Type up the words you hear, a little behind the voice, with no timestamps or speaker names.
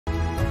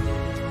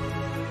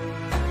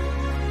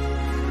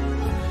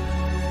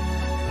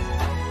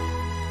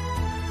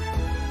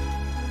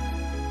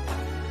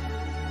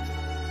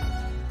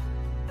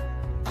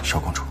少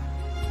公主，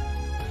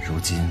如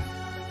今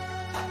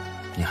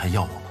你还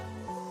要我吗？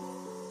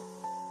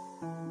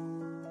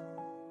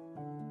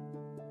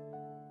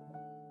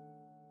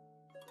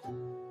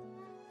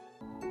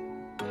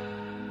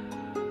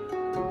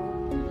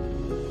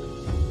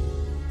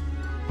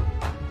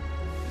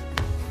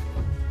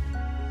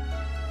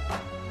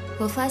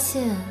我发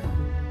现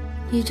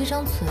你这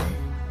张嘴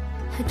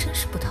还真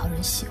是不讨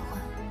人喜欢。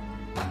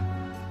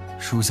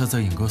属下在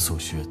尹阁所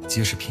学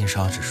皆是拼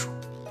杀之术，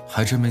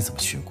还真没怎么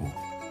学过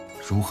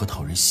如何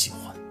讨人喜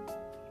欢。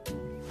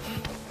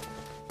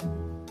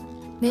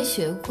没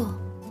学过？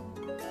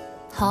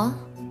好啊，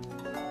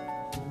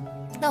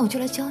那我就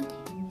来教你。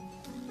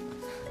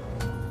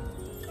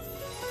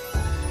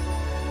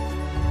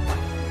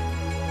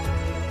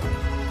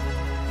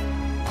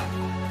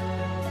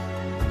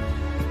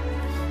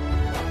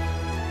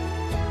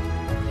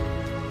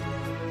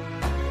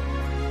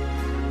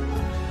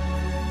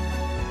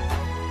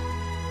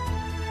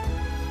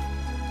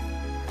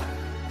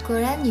果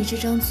然，你这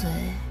张嘴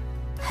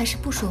还是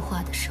不说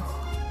话的时候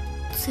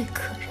最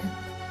可人。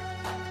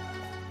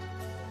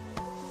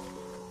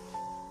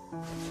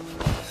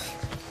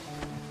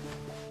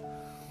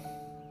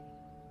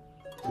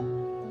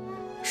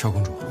少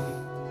公主，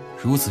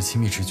如此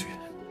亲密之举，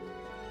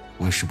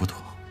为时不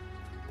妥。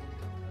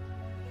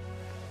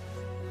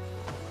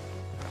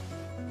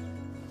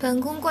本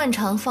宫惯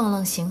常放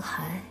浪形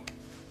骸，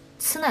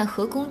此乃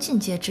何宫进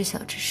阶知晓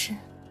之事，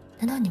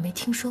难道你没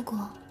听说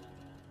过？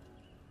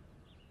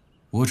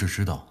我只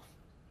知道，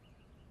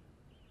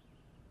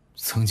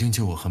曾经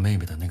救我和妹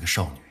妹的那个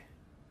少女，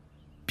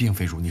并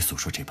非如你所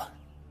说这般。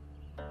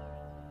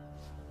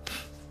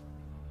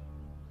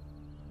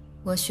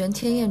我玄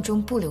天宴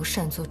中不留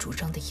擅作主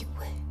张的隐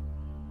卫，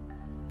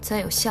再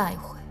有下一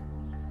回，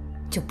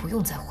就不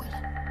用再回来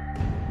了。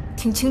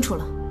听清楚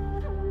了。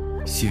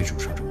谢主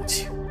上容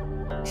情。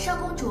少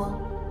公主，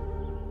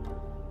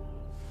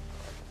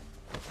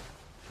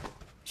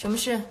什么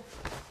事？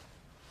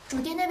主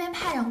殿那边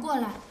派人过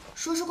来。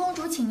说是公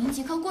主请您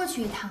即刻过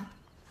去一趟。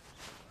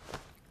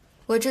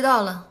我知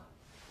道了，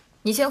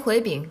你先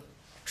回禀，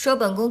说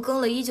本宫更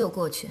了依旧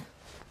过去。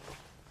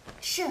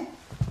是。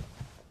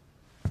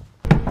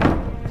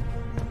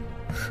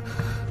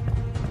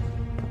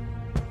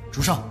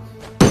主上，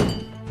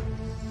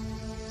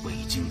未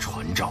经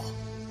传召，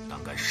胆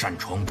敢擅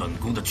闯本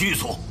宫的居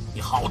所，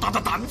你好大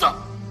的胆子！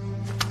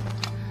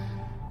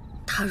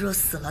他若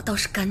死了倒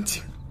是干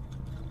净，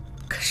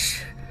可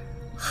是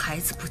孩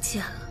子不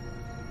见了。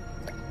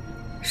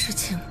事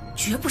情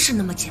绝不是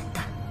那么简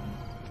单。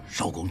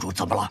少公主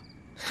怎么了？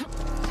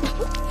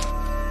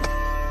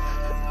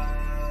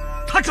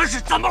她这是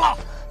怎么了？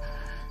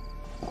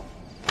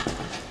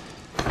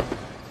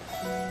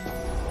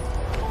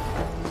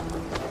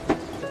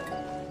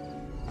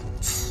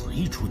此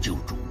一出救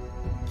主，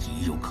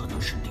极有可能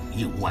是里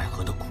应外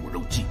合的苦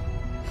肉计，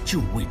就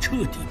为彻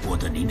底博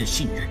得您的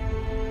信任。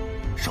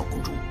少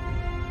公主，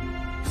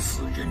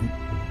此人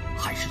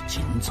还是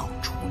尽早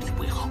处理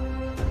为好。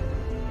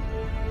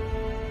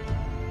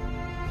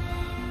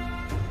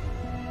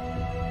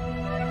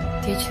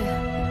的确，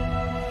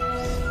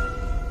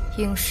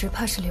饮食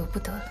怕是留不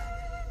得了。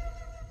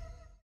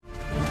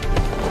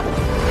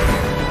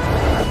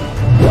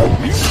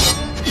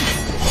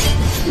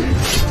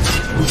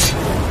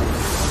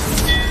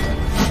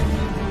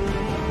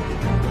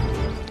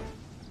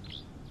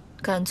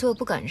敢做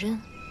不敢认。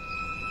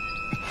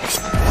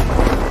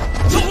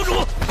少公主，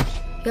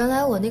原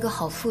来我那个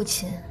好父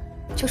亲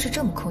就是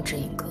这么控制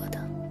尹阁的。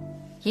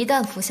一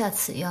旦服下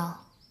此药，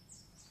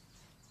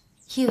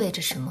意味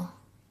着什么？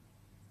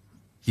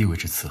意味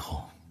着此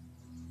后，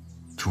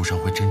主上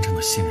会真正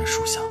的信任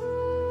属下。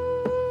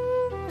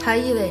还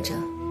意味着，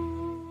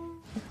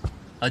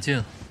阿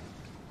静，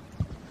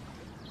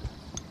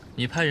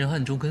你派人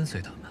暗中跟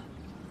随他们。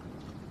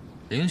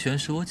凌璇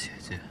是我姐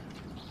姐，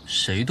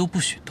谁都不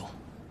许动。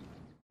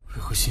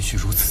为何心绪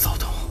如此躁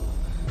动？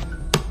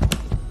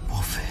莫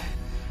非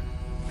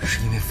是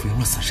因为服用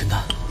了散神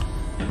丹？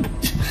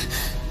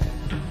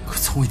可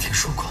从未听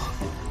说过，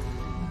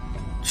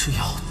这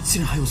药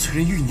竟然还有催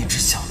人欲念之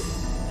效。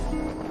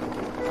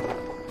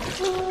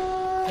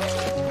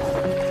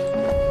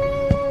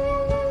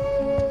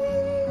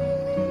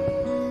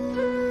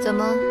怎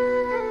么，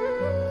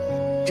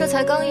这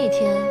才刚一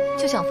天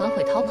就想反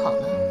悔逃跑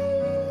了？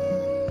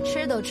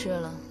吃都吃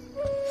了，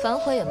反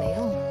悔也没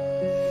用了。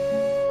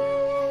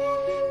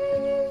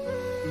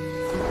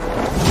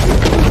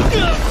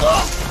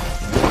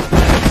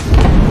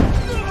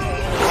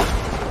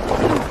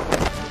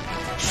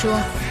说，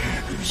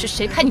是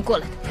谁派你过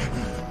来的？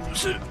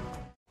是。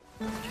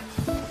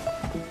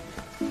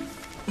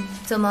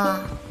怎么，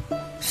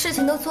事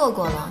情都做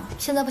过了，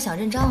现在不想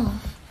认账了？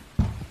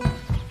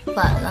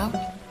晚了，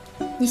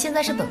你现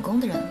在是本宫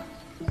的人了。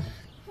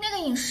那个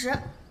饮食，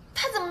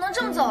他怎么能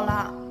这么走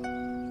了？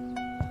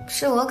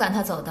是我赶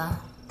他走的，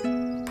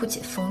不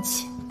解风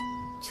情，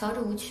瞧着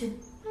无趣。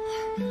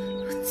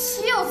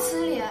岂有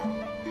此理！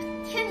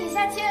天底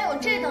下竟然有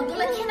这等得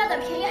了天大的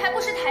便宜还不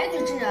识抬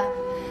举之人！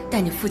待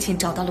你父亲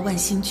找到了万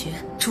星诀，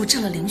处置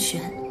了凌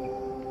璇，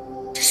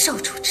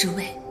侍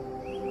卫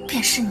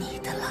便是你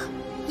的了。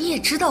你也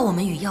知道我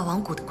们与药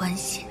王谷的关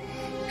系，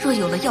若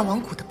有了药王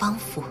谷的帮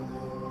扶，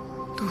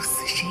鹿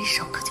死谁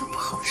手可就不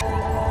好说。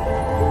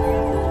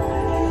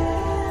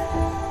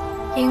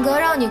尹阁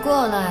让你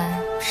过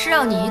来，是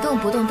让你一动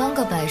不动当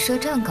个摆设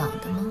站岗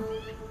的吗？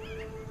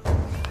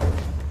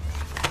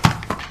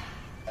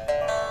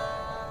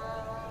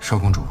少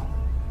公主，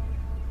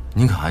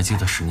您可还记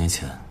得10年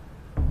前，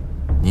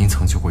您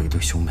曾救过一对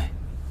兄妹？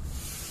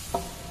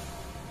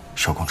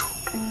少公主，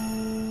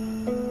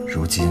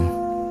如今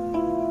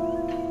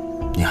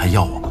你还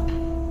要我吗？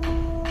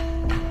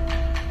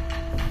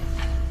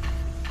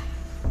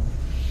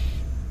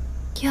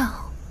要。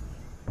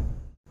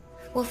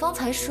我方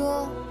才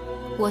说，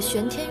我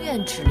玄天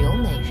院只留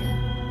美人，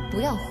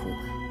不要护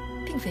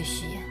卫，并非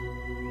虚言。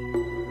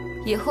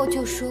以后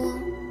就说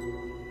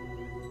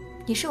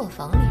你是我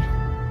房里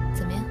人，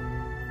怎么样？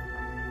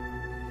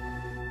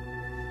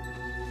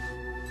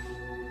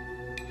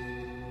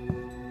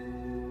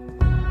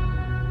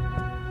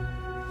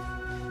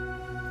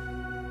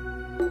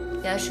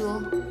衙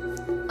书，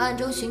暗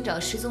中寻找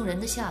失踪人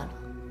的下落。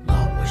那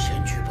我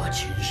先去把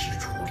秦氏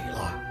处理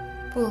了。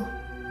不，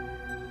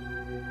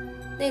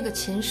那个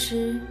秦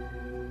师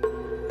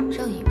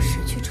让尹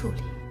石去处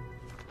理。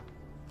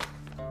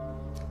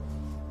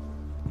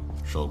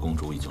少公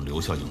主已经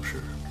留下尹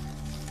石，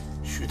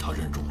许他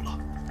认主了。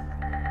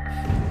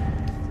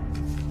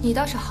你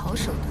倒是好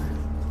手段，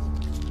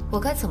我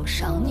该怎么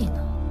赏你呢？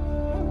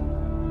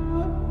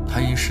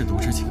他因舐犊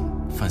之情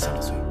犯下了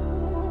罪，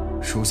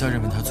属下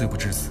认为他罪不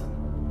至死，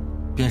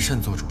便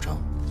擅作主张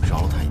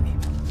饶了他一命。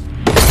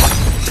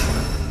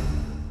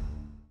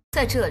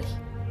在这里，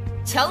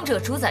强者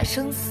主宰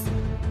生死，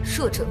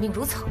弱者命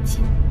如草芥，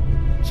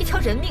一条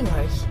人命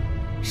而已，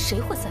谁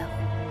会在乎？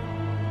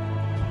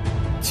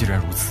既然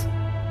如此，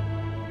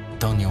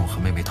当年我和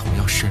妹妹同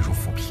样身如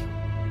浮萍，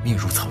命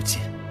如草芥，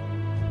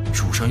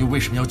主上又为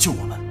什么要救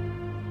我们？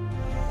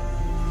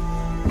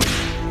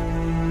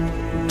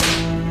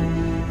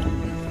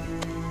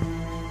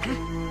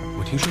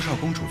我听说少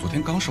公主昨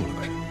天刚收了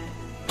个人，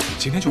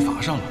今天就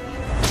罚上了。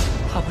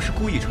怕不是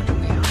故意穿成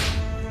那样，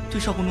对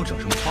少公主整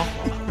什么花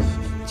活了？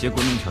结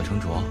果弄巧成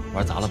拙，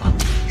玩砸了吧？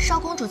少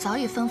公主早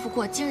已吩咐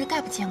过，今日概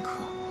不见客。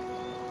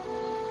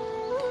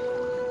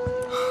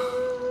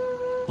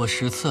我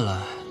10次来，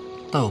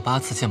倒有8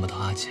次见不到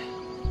阿姐。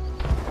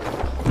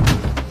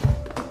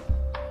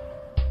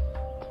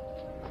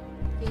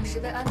尹石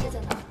被安置在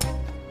哪儿？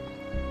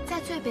在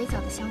最北角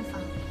的厢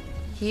房。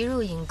一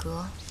入尹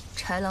阁，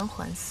豺狼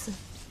环伺，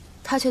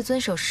他却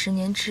遵守10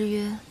年之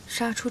约，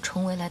杀出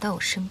重围来到我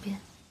身边。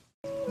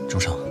主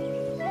上，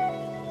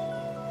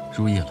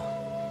入夜了，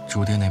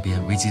主殿那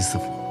边危机四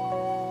伏，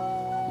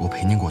我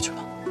陪您过去了。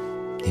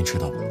您知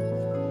道吗？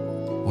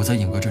我在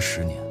尹阁这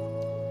10年，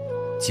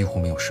几乎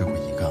没有睡过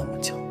一个安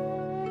稳觉。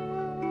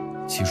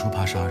起初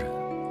怕杀人，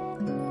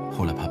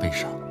后来怕被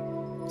杀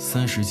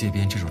，30界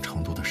边这种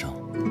程度的伤，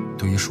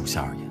对于属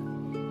下而言，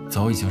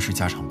早已经是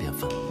家常便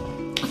饭。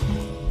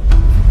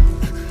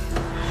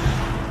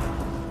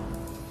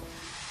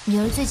女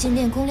儿最近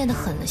练功练得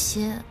狠了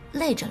些，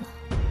累着了。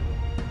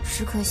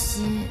只可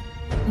惜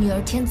女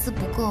儿天资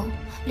不够，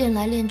练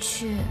来练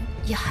去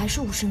也还是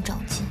无甚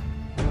长进，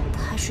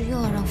怕是又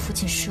要让父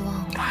亲失望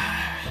了。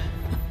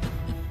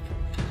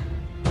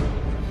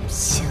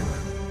行，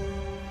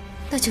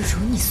那就如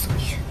你所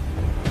愿，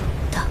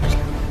大不了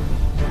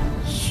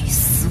鱼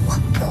死网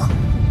破。